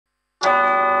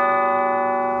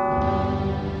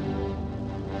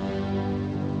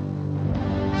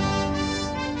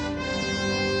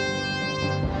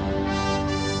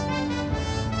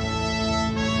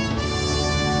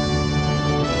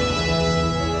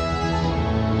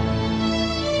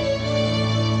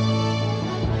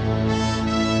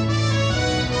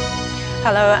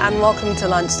Hello and welcome to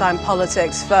Lunchtime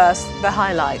Politics. First, the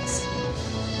highlights.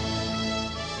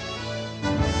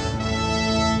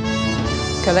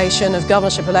 Collation of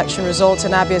governorship election results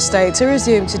in Abia State to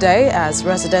resume today as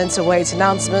residents await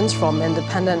announcements from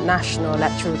Independent National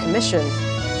Electoral Commission.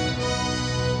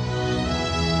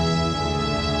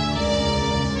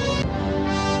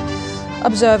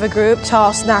 Observer Group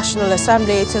tasked National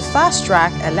Assembly to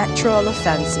fast-track electoral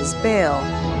offences bill.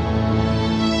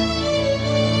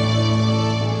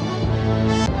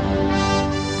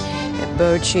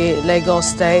 Bauchi, Lagos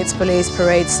State police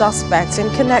parade suspects in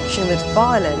connection with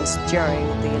violence during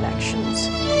the elections.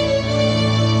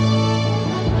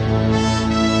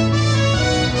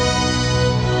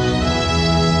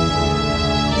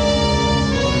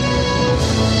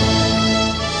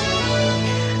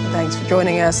 Thanks for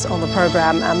joining us on the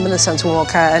program. I'm Millicent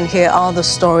Walker, and here are the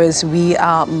stories we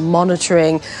are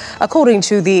monitoring. According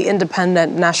to the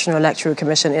Independent National Electoral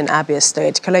Commission in Abia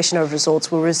State, collation of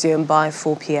results will resume by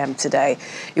 4 p.m. today.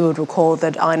 You would recall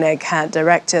that INEC had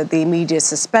directed the immediate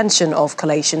suspension of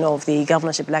collation of the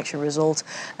governorship election results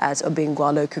at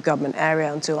Obingwa local government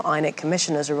area until INEC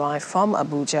commissioners arrive from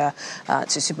Abuja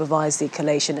to supervise the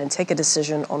collation and take a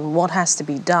decision on what has to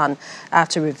be done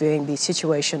after reviewing the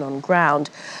situation on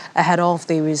ground. Ahead of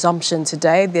the resumption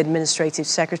today, the Administrative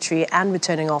Secretary and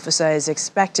Returning Officer is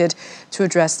expected to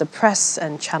address the press,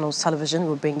 and Channels Television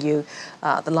will bring you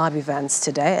the live events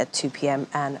today at 2 p.m.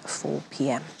 and 4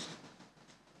 p.m.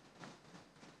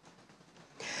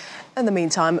 In the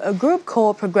meantime, a group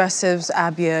called Progressives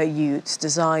Abia Youths,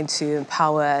 designed to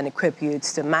empower and equip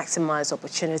youths to maximize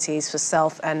opportunities for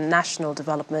self and national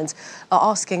development, are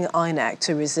asking INEC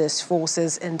to resist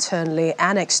forces internally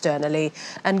and externally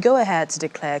and go ahead to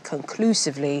declare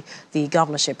conclusively the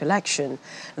governorship election.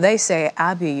 They say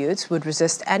Abia youths would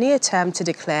resist any attempt to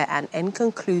declare an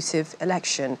inconclusive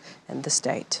election in the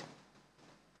state.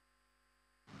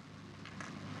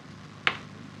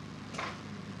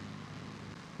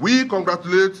 We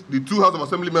congratulate the two House of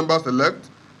Assembly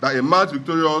members-elect that emerged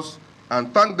victorious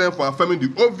and thank them for affirming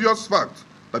the obvious fact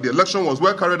that the election was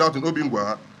well carried out in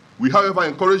Obingwa. We, however,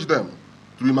 encourage them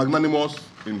to be magnanimous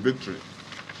in victory.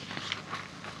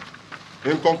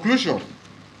 In conclusion,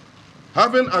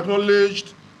 having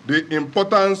acknowledged the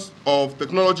importance of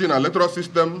technology in our electoral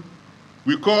system,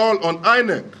 we call on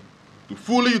INEC to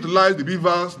fully utilize the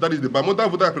BVAS, that is the bimodal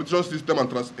voter accreditation system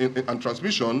and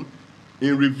transmission,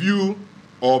 in review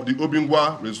of the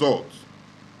Obingwa results.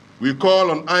 We call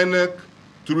on INEC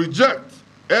to reject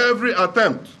every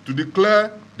attempt to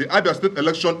declare the Abia State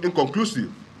election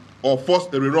inconclusive or force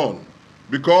a rerun,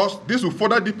 because this will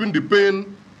further deepen the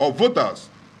pain of voters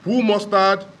who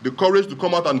mustered the courage to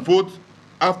come out and vote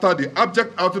after the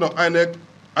abject outing of INEC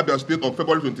Abia State on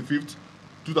February 25th,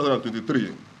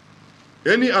 2023.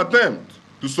 Any attempt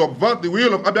to subvert the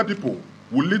will of Abia people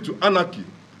will lead to anarchy,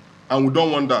 and we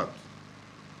don't want that.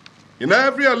 In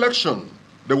every election,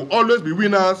 there will always be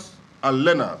winners and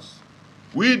learners.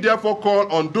 We therefore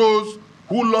call on those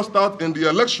who lost out in the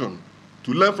election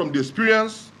to learn from the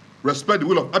experience, respect the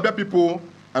will of Abia people,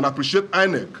 and appreciate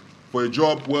INEC for a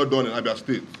job well done in Abia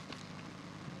State.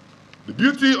 The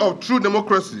beauty of true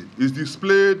democracy is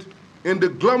displayed in the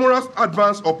glamorous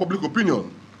advance of public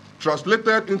opinion,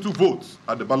 translated into votes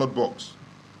at the ballot box.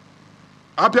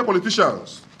 Abia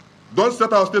politicians, don't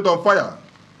set our state on fire.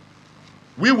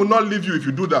 We will not leave you if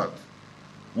you do that.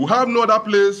 We have no other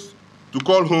place to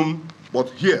call home but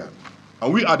here,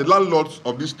 and we are the landlords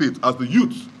of this state as the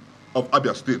youth of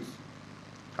Abia State.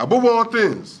 Above all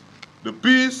things, the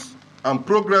peace and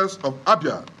progress of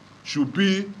Abia should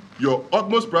be your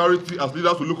utmost priority as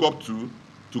leaders to look up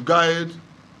to guide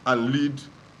and lead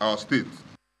our state.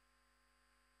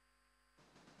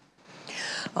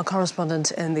 Our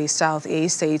correspondent in the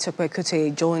southeast, Itokwe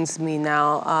Kuti, joins me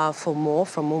now for more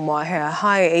from Umuahia.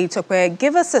 Hi, Itokwe.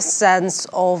 Give us a sense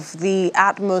of the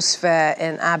atmosphere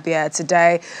in Abia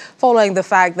today, following the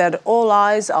fact that all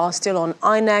eyes are still on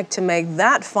INEC to make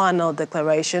that final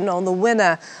declaration on the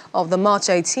winner of the March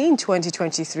 18,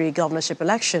 2023 governorship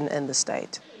election in the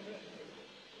state.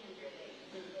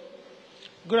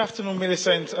 Good afternoon,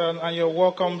 Millicent, and you're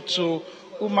welcome to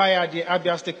Umuahia, the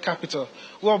Abia State capital.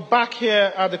 We're back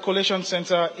here at the Collation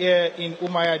Center here in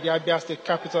Umuahia, the Abia State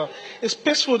capital. It's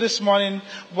peaceful this morning,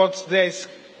 but there's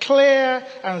clear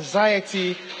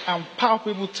anxiety and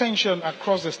palpable tension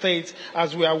across the state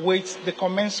as we await the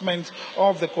commencement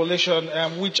of the collation,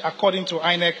 which, according to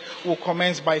INEC, will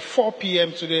commence by 4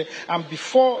 p.m. today. And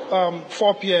before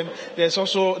 4 p.m.,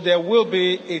 there will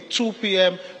be a 2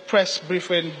 p.m. press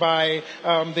briefing by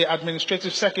the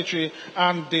administrative secretary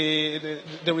and the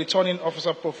returning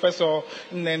officer, Professor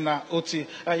Nena Oti.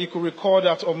 You could recall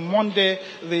that on Monday,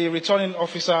 the returning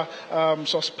officer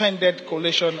suspended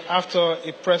collation after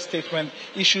a press statement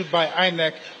issued by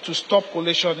INEC to stop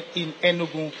collation in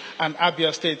Enugu and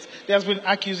Abia State. There's been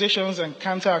accusations and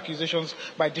counter-accusations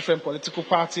by different political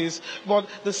parties, but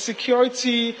the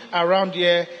security around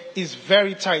here is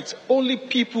very tight. Only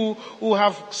people who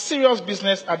have serious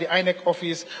business at the INEC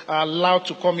office are allowed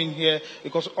to come in here,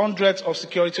 because hundreds of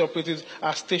security operatives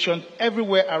are stationed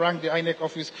everywhere around the INEC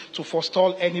office to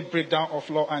forestall any breakdown of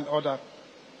law and order.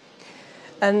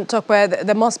 And Tokwe,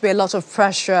 there must be a lot of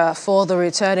pressure for the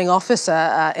returning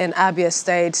officer in Abia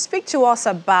State. Speak to us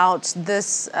about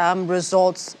this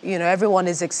results, everyone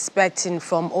is expecting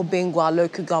from Obingwa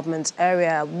local government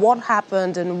area. What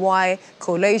happened and why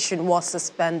collation was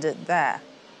suspended there?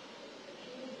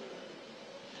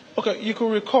 Okay, you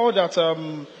could recall that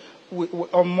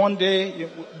on Monday,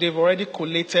 they've already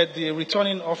collated, the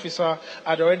returning officer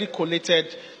had already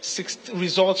collated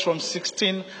results from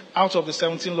 16 out of the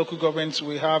 17 local governments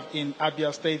we have in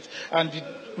Abia State, and the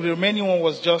remaining one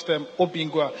was just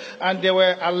Obingwa. And there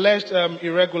were alleged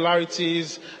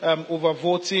irregularities,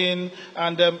 overvoting,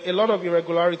 and a lot of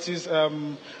irregularities at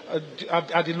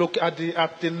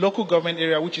the local government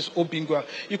area, which is Obingwa.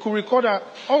 You could recall that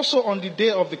also on the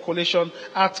day of the collation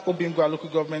at Obingwa local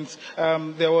government,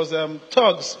 there was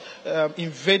thugs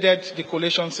invaded the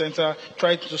collation center,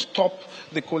 tried to stop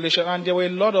the collation, and there were a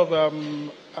lot of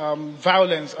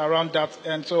violence around that.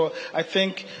 And so I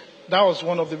think that was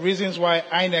one of the reasons why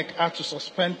INEC had to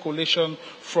suspend collation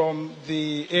from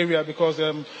the area, because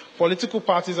political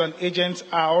parties and agents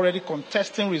are already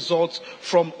contesting results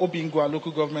from Obingwa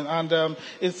local government. And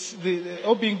it's the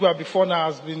Obingwa before now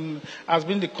has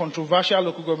been the controversial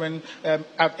local government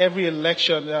at every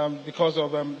election because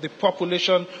of the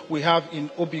population we have in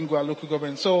Obingwa local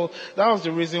government. So that was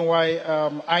the reason why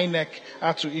INEC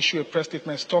had to issue a press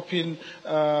statement stopping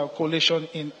collation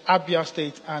in Abia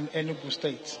State and Enugu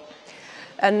State.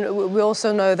 And we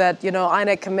also know that,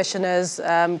 INEC commissioners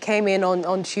came in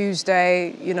on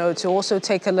Tuesday, to also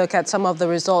take a look at some of the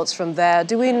results from there.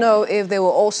 Do we know if they will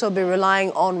also be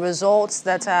relying on results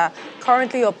that are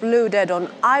currently uploaded on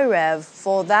IREV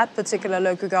for that particular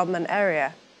local government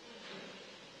area?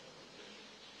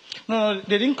 No,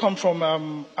 they didn't come from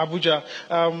Abuja.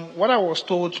 What I was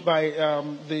told by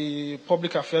the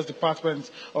Public Affairs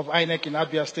Department of INEC in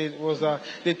Abia State was that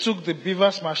they took the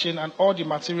beavers machine and all the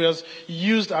materials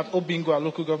used at Obingwa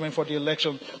local government for the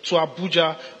election to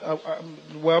Abuja,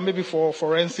 well, maybe for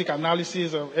forensic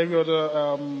analysis or every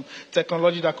other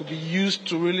technology that could be used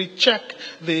to really check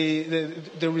the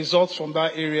results from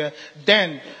that area.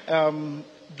 Then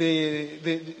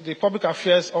the Public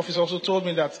Affairs Office also told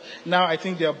me that now I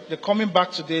think they're coming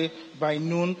back today by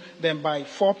noon, then by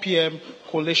 4 p.m.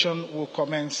 collation will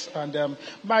commence. And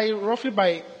roughly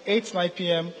by 8-9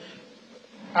 p.m.,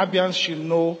 Abians should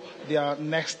know their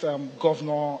next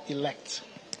governor-elect.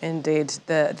 Indeed,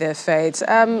 their fate.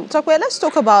 Tokwe, let's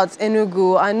talk about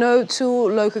Enugu. I know 2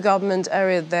 local government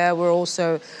areas there were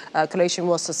also, collation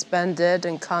was suspended,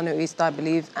 in Kano East, I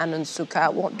believe, and in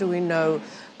Nsukka. What do we know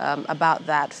about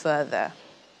that further?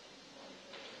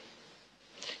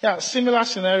 Yeah, similar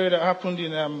scenario that happened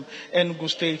in Enugu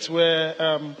State, where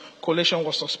collation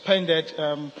was suspended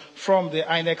from the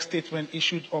INEC statement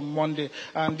issued on Monday.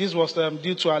 And this was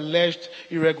due to alleged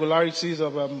irregularities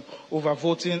of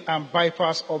overvoting and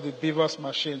bypass of the beavers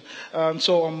machine.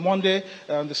 So on Monday,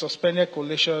 they suspended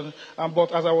collation.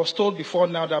 But as I was told before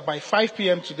now, that by 5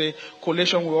 p.m. today,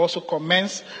 collation will also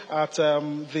commence at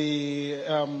the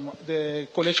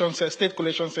collation state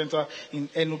collation center in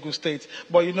Enugu State.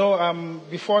 But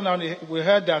before now, we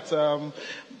heard that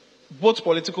both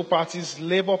political parties,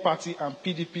 Labour Party and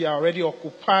PDP, are already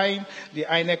occupying the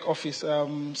INEC office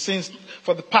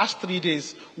for the past 3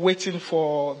 days, waiting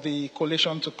for the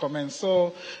collation to commence.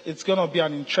 So it's going to be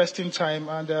an interesting time,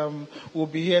 and we'll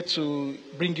be here to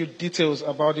bring you details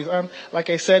about it. And like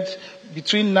I said,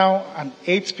 between now and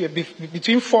 8 p.m.,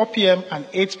 between 4 p.m. and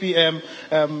 8 p.m.,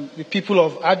 the people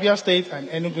of Abia State and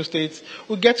Enugu State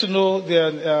will get to know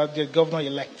their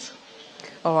governor-elect.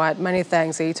 All right, many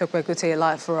thanks. Tokwe Kuti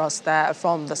live for us there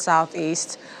from the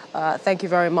southeast. Thank you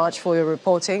very much for your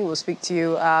reporting. We'll speak to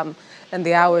you in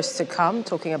the hours to come,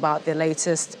 talking about the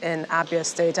latest in Abia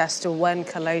State as to when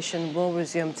collation will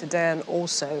resume today and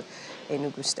also in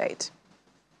Enugu State.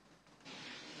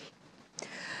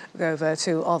 We go over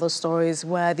to other stories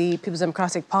where the People's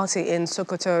Democratic Party in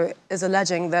Sokoto is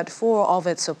alleging that 4 of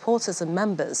its supporters and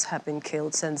members have been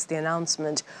killed since the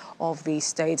announcement of the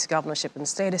state governorship and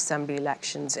state assembly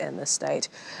elections in the state.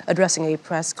 Addressing a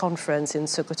press conference in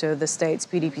Sokoto, the state's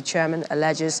PDP chairman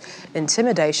alleges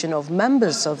intimidation of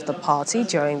members of the party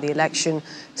during the election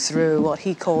through what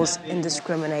he calls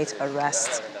indiscriminate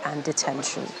arrests and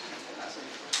detention.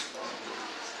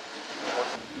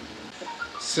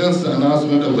 Since the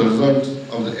announcement of the result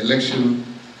of the election,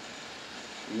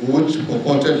 which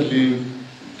purportedly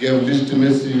gave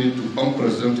legitimacy to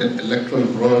unprecedented electoral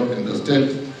fraud in the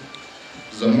state,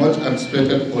 the much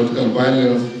anticipated political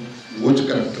violence which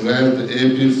characterized the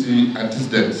APC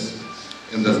antecedents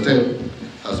in the state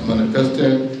has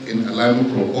manifested in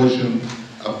alarming proportion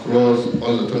across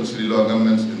all the 23 local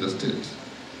governments in the state.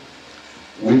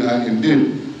 We are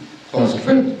indeed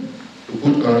constrained to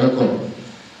put on record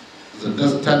the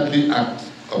dastardly act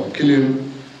of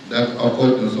killing that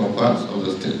occurred in some parts of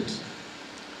the state.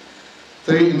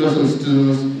 3 innocent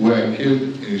citizens were killed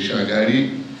in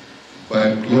Shagari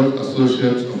by close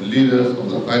associates of leaders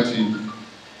of the party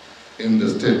in the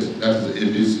state, that is the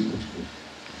APC.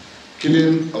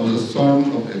 Killing of the son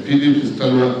of a PDP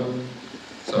stalwart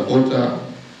supporter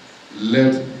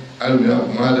led Army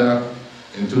of Mada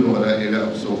in Tunwada area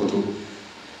of Sokoto.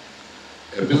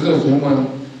 A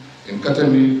businesswoman in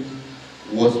Katami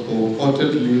was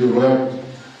purportedly robbed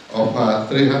of her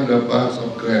 300 bags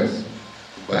of grains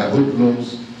by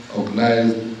hoodlums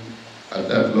organized at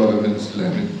that government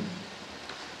Islamic.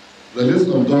 The list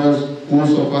of those who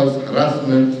suffers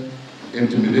harassment,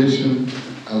 intimidation,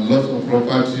 and loss of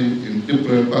property in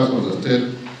different parts of the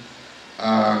state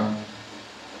are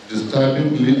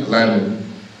disturbingly alarming.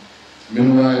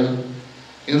 Meanwhile,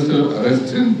 instead of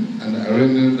arresting and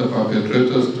arraigning the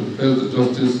perpetrators to face the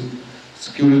justice,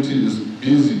 security is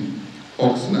busy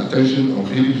focusing attention on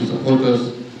PDP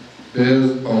supporters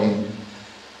based on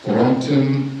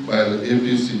prompting by the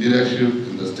APC leadership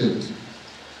in the state.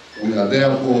 We are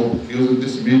therefore using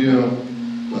this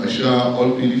medium to assure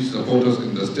all PDP supporters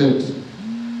in the state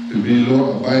to be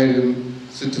law-abiding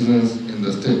citizens in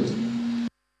the state.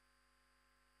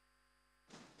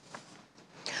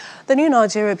 The New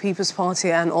Nigeria People's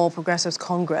Party and All Progressives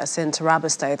Congress in Taraba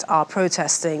State are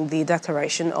protesting the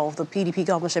declaration of the PDP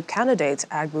governorship candidate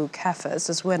Agbu Kefas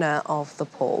as winner of the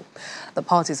poll. The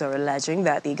parties are alleging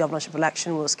that the governorship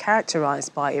election was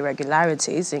characterized by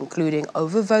irregularities, including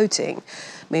overvoting.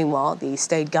 Meanwhile, the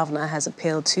state governor has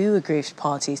appealed to aggrieved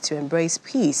parties to embrace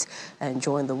peace and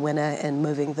join the winner in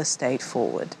moving the state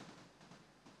forward.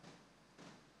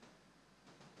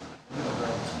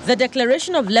 The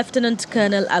declaration of Lieutenant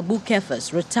Colonel Agbu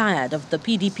Kefas, retired of the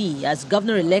PDP as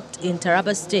governor-elect in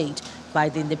Taraba State by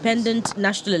the Independent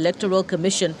National Electoral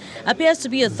Commission, appears to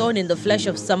be a thorn in the flesh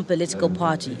of some political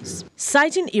parties.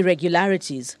 Citing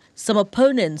irregularities, some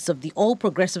opponents of the All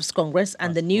Progressives Congress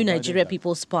and the New Nigeria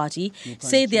People's Party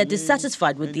say they are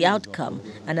dissatisfied with the outcome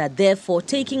and are therefore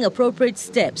taking appropriate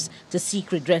steps to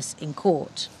seek redress in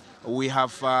court. We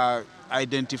have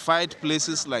identified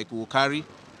places like Wukari,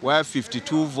 where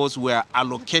 52 votes were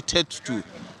allocated to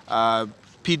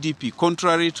PDP,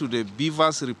 contrary to the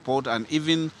Beavers report and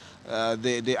even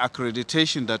the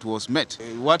accreditation that was met.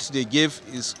 What they gave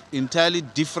is entirely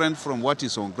different from what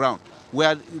is on ground. We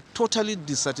are totally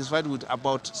dissatisfied with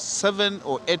about 7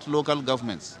 or 8 local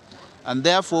governments. And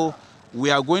therefore, we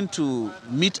are going to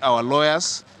meet our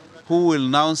lawyers who will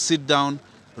now sit down,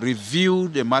 review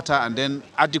the matter, and then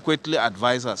adequately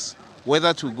advise us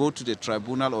whether to go to the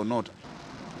tribunal or not.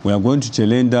 We are going to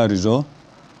challenge that result.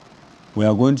 We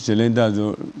are going to challenge that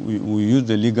we use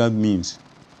the legal means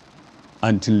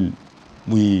until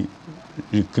we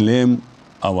reclaim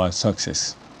our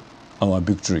success, our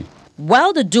victory.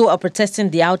 While the duo are protesting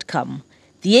the outcome,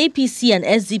 the APC and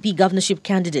SDP governorship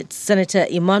candidates, Senator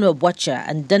Emmanuel Bwacha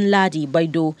and Danladi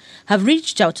Baido, have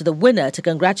reached out to the winner to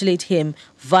congratulate him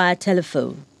via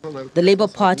telephone. The Labour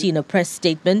Party, in a press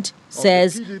statement,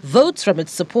 says votes from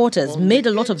its supporters made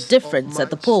a lot of difference at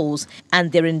the polls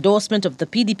and their endorsement of the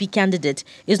PDP candidate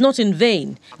is not in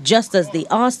vain, just as they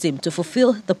asked him to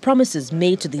fulfill the promises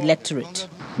made to the electorate.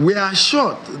 We are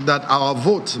assured that our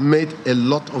vote made a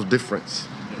lot of difference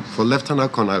for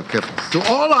Lieutenant Colonel Kefas.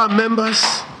 To all our members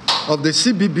of the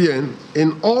CBBN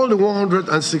in all the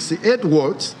 168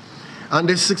 wards and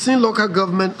the 16 local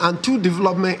government and 2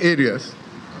 development areas,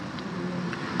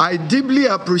 I deeply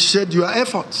appreciate your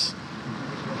efforts.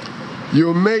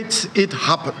 You made it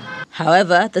happen.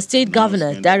 However, the state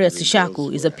governor, Darius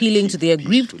Ishaku, is appealing to the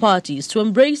aggrieved parties to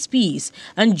embrace peace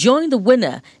and join the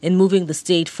winner in moving the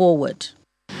state forward.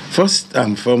 First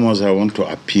and foremost, I want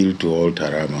to appeal to all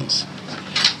Tarabans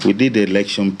We did the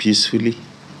election peacefully.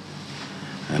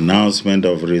 Announcement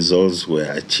of results were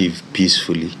achieved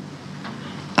peacefully.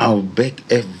 I'll beg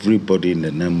everybody in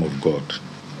the name of God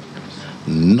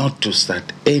not to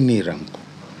start any rancor.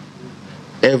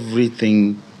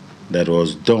 Everything that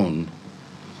was done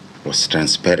was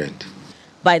transparent.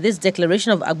 By this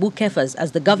declaration of Abu Kefas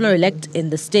as the governor-elect in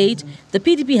the state, the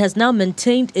PDP has now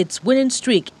maintained its winning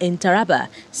streak in Taraba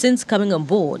since coming on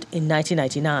board in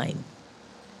 1999.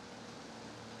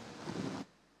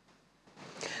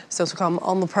 Still to come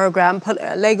on the program,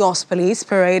 Lagos police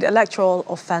parade electoral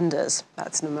offenders.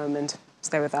 That's in a moment.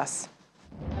 Stay with us.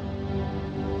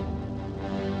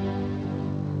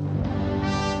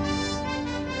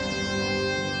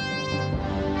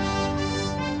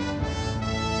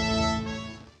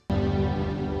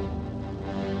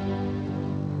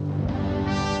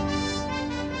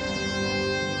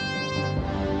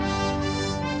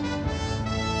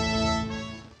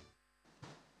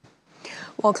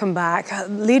 Welcome back.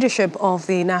 Leadership of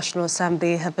the National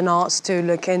Assembly have been asked to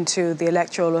look into the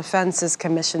Electoral Offences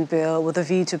Commission bill with a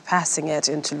view to passing it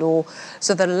into law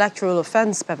so that electoral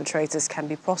offence perpetrators can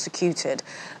be prosecuted.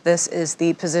 This is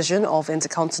the position of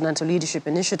Intercontinental Leadership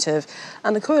Initiative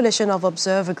and the coalition of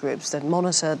observer groups that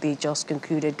monitor the just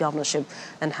concluded governorship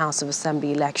and House of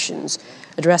Assembly elections.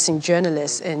 Addressing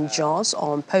journalists in Jos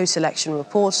on post-election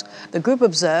reports, the group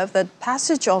observed that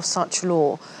passage of such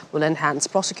law will enhance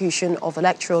prosecution of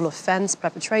electoral offence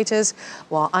perpetrators,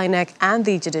 while INEC and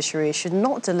the judiciary should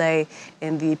not delay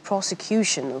in the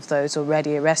prosecution of those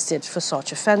already arrested for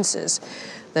such offences.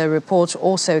 The report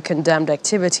also condemned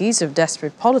activities of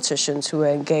desperate politicians who were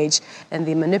engaged in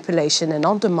the manipulation and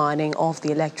undermining of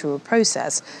the electoral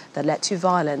process that led to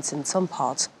violence in some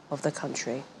parts of the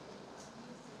country.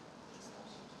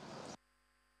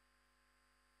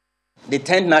 The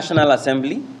 10th National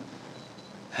Assembly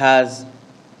has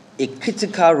a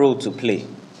critical role to play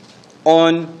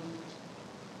on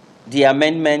the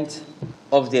amendment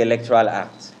of the Electoral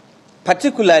Act,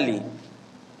 particularly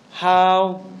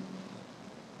how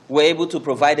we're able to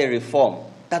provide a reform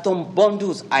that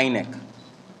unbundles INEC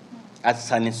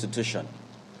as an institution.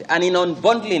 And in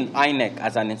unbundling INEC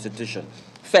as an institution,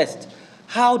 first,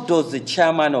 how does the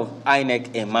chairman of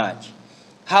INEC emerge?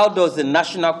 How does the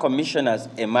national commissioners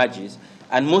emerge?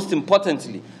 And most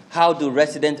importantly, how do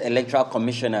resident electoral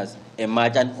commissioners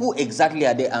emerge, and who exactly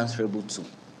are they answerable to?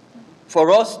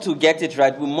 For us to get it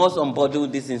right, we must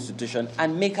unbundle this institution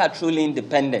and make her truly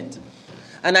independent.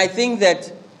 And I think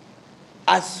that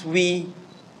as we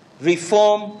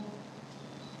reform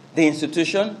the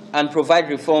institution and provide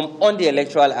reform on the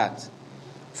Electoral Act,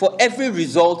 for every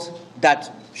result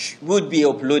that would be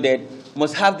uploaded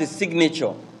must have the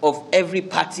signature of every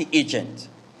party agent.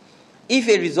 If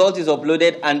a result is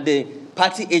uploaded and the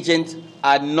party agents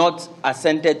are not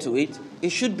assented to it, it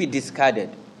should be discarded.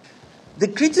 The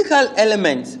critical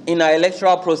elements in our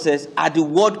electoral process are the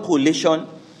ward coalition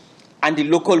and the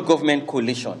local government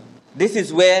coalition. This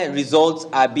is where results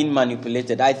are being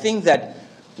manipulated. I think that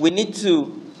we need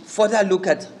to further look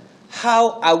at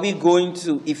how are we going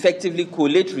to effectively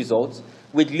collate results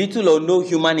with little or no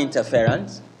human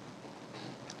interference.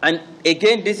 And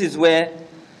again, this is where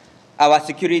our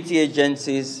security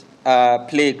agencies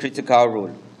play a critical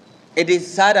role. It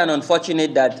is sad and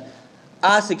unfortunate that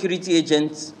our security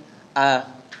agents are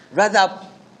rather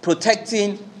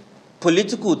protecting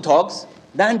political talks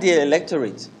than the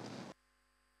electorate.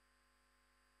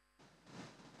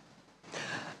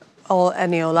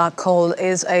 Eniola Cole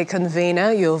is a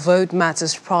convener, Your Vote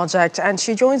Matters project, and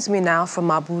she joins me now from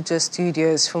Abuja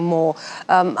studios for more.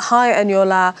 Hi,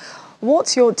 Eniola.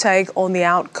 What's your take on the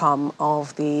outcome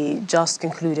of the just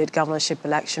concluded governorship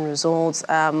election results,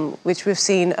 which we've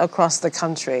seen across the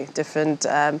country, different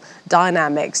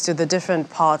dynamics to the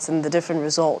different parts and the different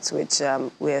results which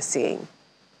we're seeing?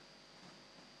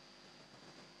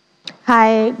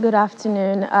 Hi, good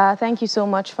afternoon. Thank you so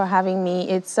much for having me.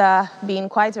 It's been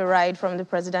quite a ride from the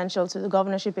presidential to the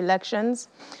governorship elections.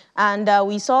 And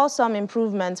we saw some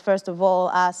improvements, first of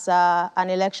all, as an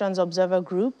elections observer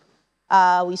group.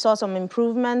 We saw some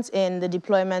improvements in the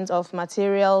deployment of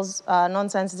materials,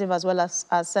 non-sensitive as well as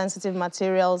sensitive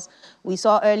materials. We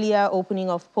saw earlier opening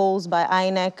of polls by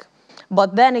INEC.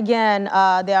 But then again,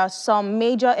 there are some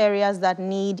major areas that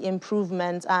need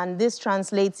improvement, and this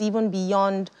translates even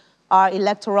beyond our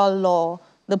electoral law.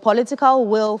 The political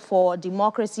will for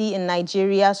democracy in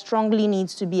Nigeria strongly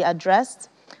needs to be addressed.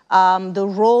 The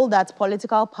role that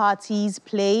political parties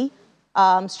play,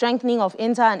 strengthening of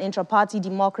inter- and intra-party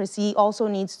democracy also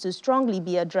needs to strongly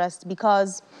be addressed,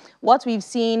 because what we've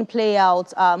seen play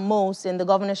out most in the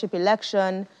governorship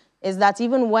election is that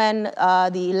even when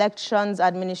the elections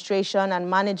administration and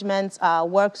management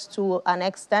works to an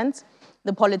extent,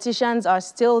 the politicians are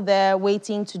still there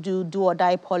waiting to do or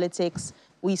die politics.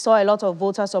 We saw a lot of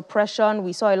voter suppression.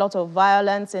 We saw a lot of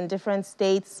violence in different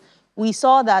states. We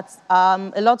saw that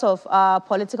a lot of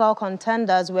political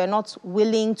contenders were not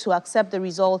willing to accept the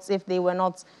results if they were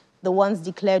not the ones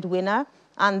declared winner.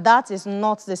 And that is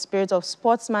not the spirit of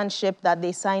sportsmanship that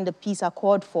they signed a peace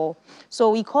accord for. So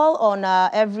we call on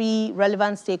every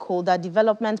relevant stakeholder,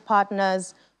 development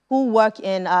partners who work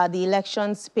in the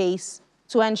election space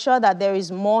to ensure that there is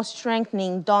more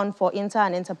strengthening done for inter-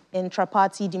 and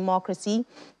intra-party democracy,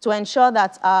 to ensure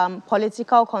that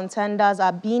political contenders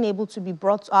are being able to be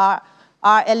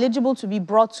are eligible to be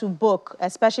brought to book,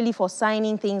 especially for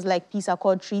signing things like peace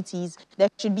accord treaties. There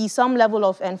should be some level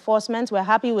of enforcement. We're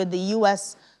happy with the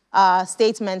U.S.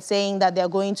 Statement saying that they're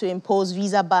going to impose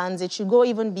visa bans. It should go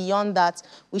even beyond that.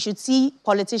 We should see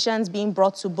politicians being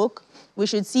brought to book. We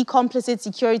should see complicit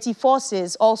security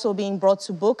forces also being brought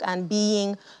to book and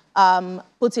being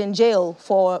put in jail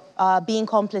for being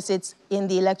complicit in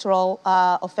the electoral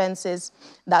offenses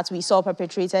that we saw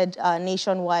perpetrated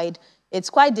nationwide. It's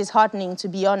quite disheartening, to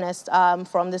be honest,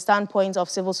 from the standpoint of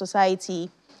civil society,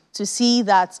 to see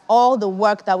that all the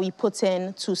work that we put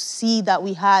in to see that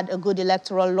we had a good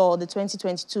electoral law, the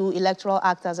 2022 Electoral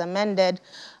Act as amended,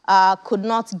 could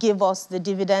not give us the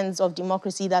dividends of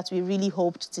democracy that we really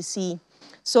hoped to see.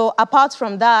 So apart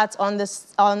from that, on the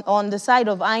side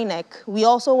of INEC, we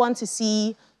also want to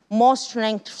see more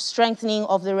strengthening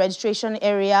of the registration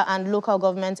area and local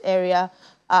government area,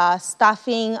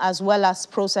 staffing as well as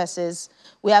processes.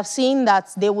 We have seen that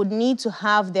they would need to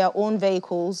have their own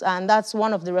vehicles, and that's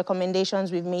one of the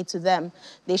recommendations we've made to them.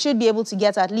 They should be able to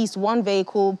get at least one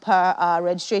vehicle per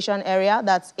registration area.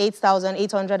 That's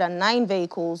 8,809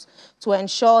 vehicles to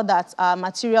ensure that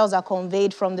materials are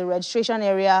conveyed from the registration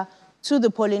area to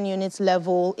the polling unit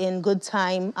level in good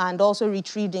time and also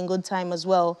retrieved in good time as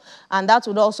well. And that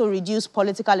would also reduce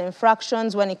political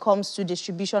infractions when it comes to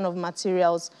distribution of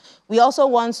materials. We also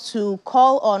want to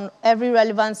call on every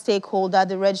relevant stakeholder.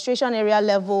 The registration area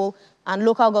level and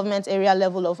local government area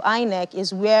level of INEC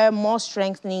is where more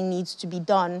strengthening needs to be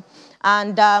done.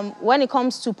 And when it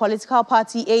comes to political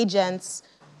party agents,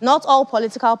 not all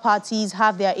political parties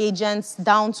have their agents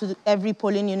down to every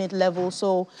polling unit level.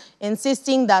 So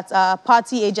insisting that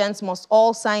party agents must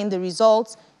all sign the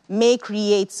results may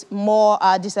create more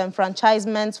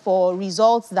disenfranchisement for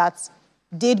results that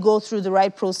did go through the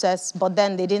right process, but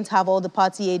then they didn't have all the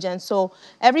party agents. So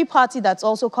every party that's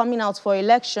also coming out for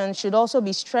election should also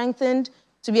be strengthened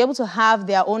to be able to have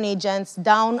their own agents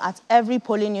down at every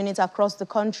polling unit across the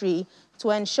country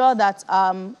to ensure that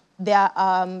their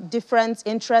different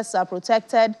interests are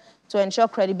protected, to ensure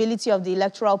credibility of the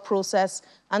electoral process,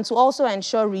 and to also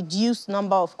ensure reduced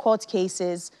number of court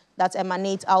cases that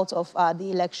emanate out of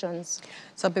the elections.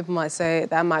 Some people might say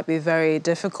that might be very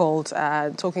difficult,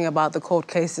 talking about the court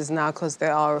cases now, because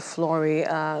there are a flurry,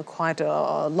 quite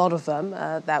a lot of them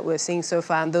that we're seeing so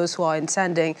far, and those who are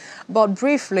intending. But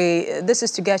briefly, this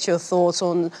is to get your thoughts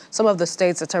on some of the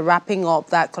states that are wrapping up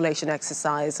that collation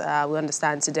exercise. We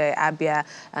understand today, Abia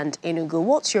and Enugu.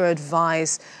 What's your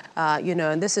advice?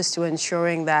 And this is to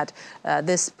ensuring that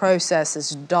this process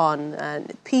is done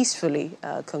and peacefully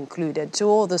concluded. To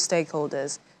all the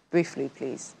stakeholders, briefly,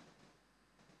 please.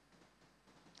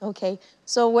 Okay,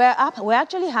 so we're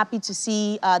actually happy to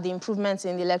see the improvements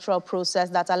in the electoral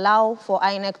process that allow for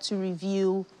INEC to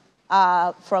review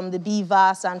from the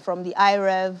BVAS and from the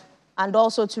IREV, and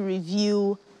also to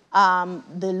review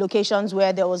the locations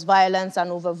where there was violence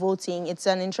and overvoting. It's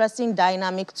an interesting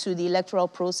dynamic to the electoral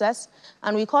process.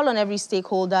 And we call on every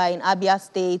stakeholder in Abia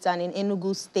State and in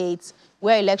Enugu State,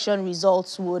 where election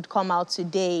results would come out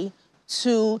today,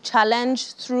 to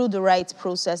challenge through the right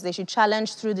process. They should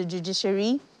challenge through the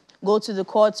judiciary, go to the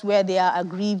courts where they are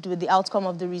aggrieved with the outcome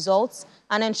of the results,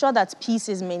 and ensure that peace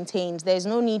is maintained. There is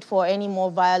no need for any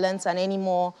more violence and any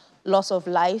more loss of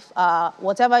life.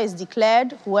 Whatever is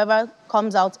declared, whoever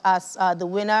comes out as the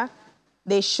winner,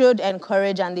 they should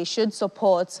encourage and they should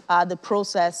support the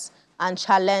process and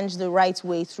challenge the right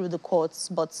way through the courts,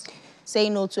 but say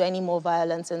no to any more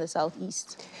violence in the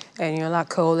Southeast. Eniola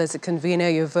Cole is the convener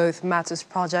of Your Vote Matters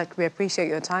Project. We appreciate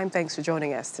your time. Thanks for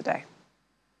joining us today.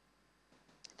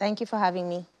 Thank you for having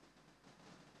me.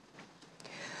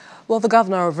 Well, the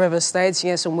governor of Rivers State,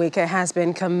 Nyesom Wike, has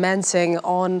been commenting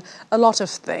on a lot of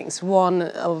things, one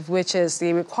of which is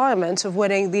the requirement of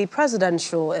winning the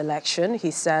presidential election.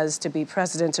 He says to be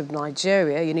president of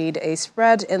Nigeria, you need a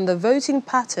spread in the voting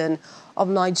pattern of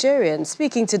Nigerians.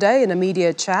 Speaking today in a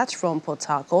media chat from Port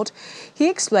Harcourt, he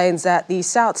explains that the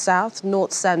South-South,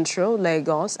 North-Central,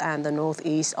 Lagos and the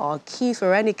North-East are key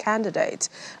for any candidate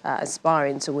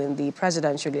aspiring to win the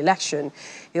presidential election.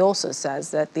 He also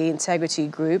says that the Integrity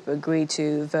Group agreed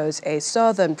to vote a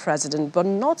Southern president, but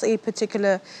not a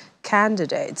particular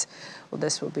candidate. Well,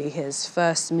 this will be his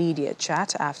first media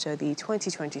chat after the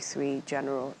 2023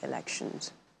 general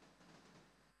elections.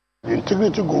 The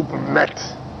Integrity Group met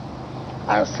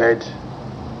and said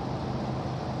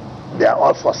they are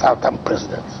all for Southern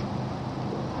presidents,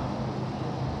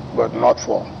 but not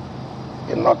for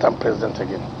a Northern president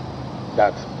again.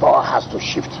 That power has to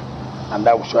shift, and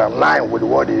that was in line with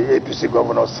what the APC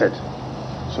governor said.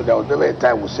 So there was never a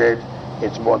time we said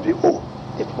it must be O,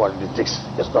 it must be this.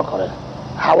 It's not correct.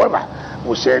 However,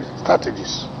 we said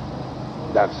strategies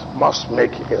that must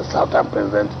make a Southern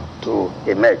president to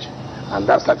emerge, and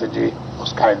that strategy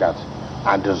was carried out,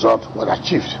 and the result was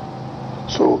achieved.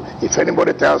 So if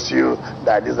anybody tells you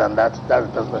that this and that, that's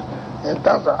the best. In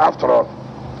terms of, after all,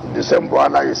 the same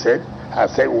Boala you said, I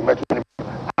said we met with him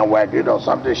and we agreed on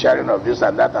something, sharing of this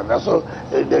and that, and that. So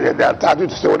they are entitled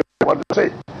to say what they want to say.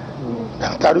 They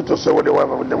are entitled to say what they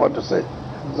want to say.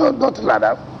 No, nothing like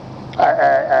that.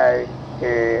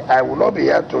 I will not be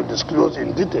here to disclose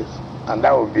in details, and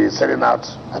that will be selling out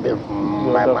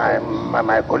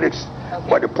my colleagues. Okay.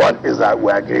 But the point is that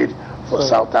we agreed for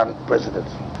Southern president.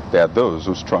 There are those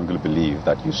who strongly believe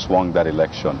that you swung that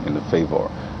election in the favor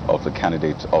of the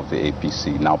candidate of the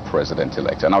APC, now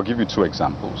president-elect. And I'll give you two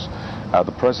examples.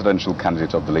 The presidential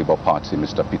candidate of the Labour Party,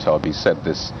 Mr. Peter Obi, said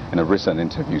this in a recent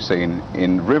interview, saying,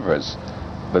 in Rivers,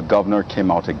 the governor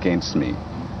came out against me.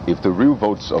 If the real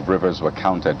votes of Rivers were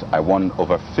counted, I won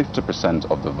over 50%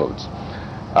 of the votes.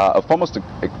 A former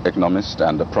economist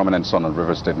and a prominent son of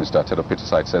Rivers State, Mr. Atedo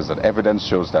Peterside, says that evidence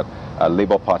shows that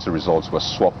Labour Party results were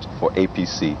swapped for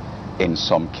APC in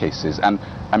some cases. And,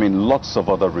 I mean, lots of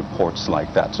other reports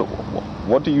like that. So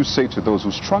what do you say to those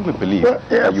who strongly believe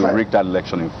that you rigged that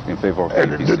election in favor of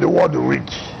APC? The word rig,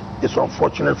 it's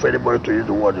unfortunate for anybody to use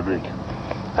the word rig.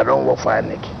 I don't work for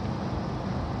INEC.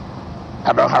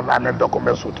 I don't have any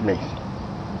documents with me.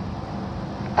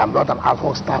 I'm not an ad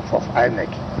hoc staff of INEC.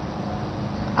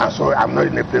 And so I'm not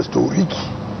in a place to rig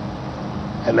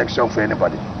election for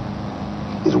anybody.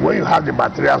 It's when you have the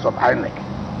materials of INEC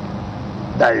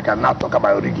that you can now talk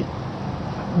about rigging.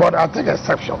 But I take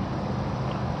exception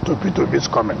to Peter Obi's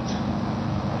comment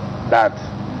that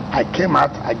I came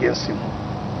out against him.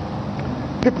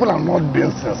 People are not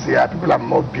being sincere. People are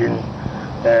not being,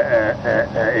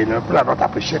 people are not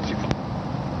appreciative.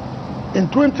 In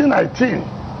 2019,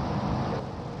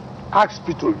 asked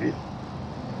Peter Obi,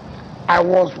 I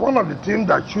was one of the team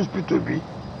that chose Peter Obi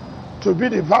to be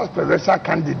the vice presidential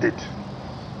candidate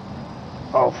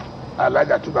of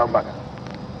Elijah Tugambaka.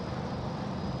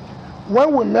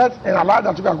 When we met in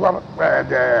Elijah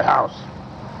Tugambaka's house,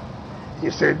 he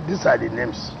said, these are the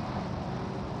names.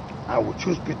 I will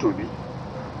choose Peter Obi.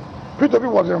 Peter Obi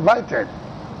was invited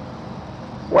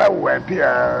while we were in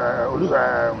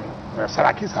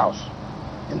Saraki's house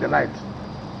in the night.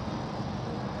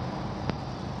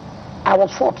 I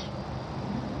was fought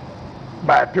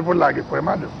by people like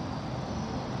Ikwemadu.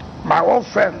 My own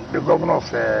friend, the governor of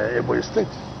Abia State,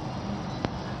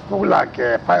 people like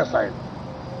Piaside.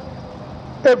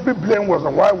 Every blame was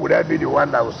on why would I be the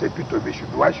one that would say Peter Obi should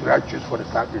be? Why should I choose for the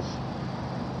Southeast?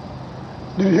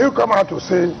 Did he come out to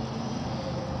say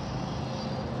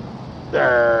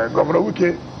Governor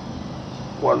Wike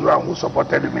was the one who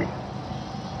supported me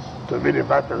to be the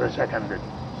vice presidential candidate?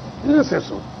 He didn't say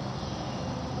so.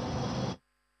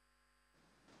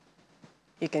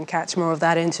 You can catch more of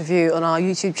that interview on our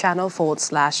YouTube channel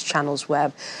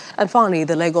 /channelsweb. And finally,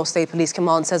 the Lagos State Police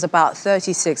Command says about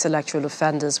 36 electoral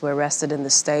offenders were arrested in the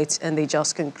state in the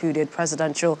just concluded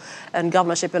presidential and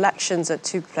governorship elections that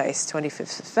took place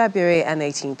 25th of February and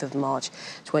 18th of March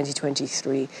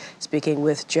 2023. Speaking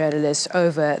with journalists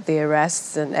over the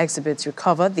arrests and exhibits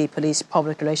recovered, the police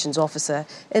public relations officer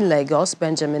in Lagos,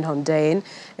 Benjamin Hundeyin,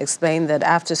 explained that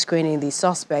after screening the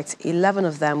suspects, 11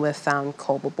 of them were found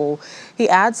culpable.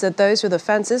 He adds that those with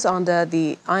offences under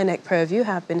the INEC purview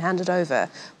have been handed over,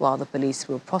 while the police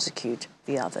will prosecute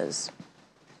the others.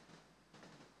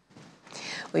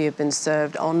 We have been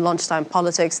served on Lunchtime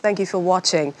Politics. Thank you for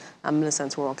watching. I'm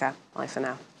Millicent Walker. Bye for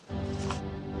now.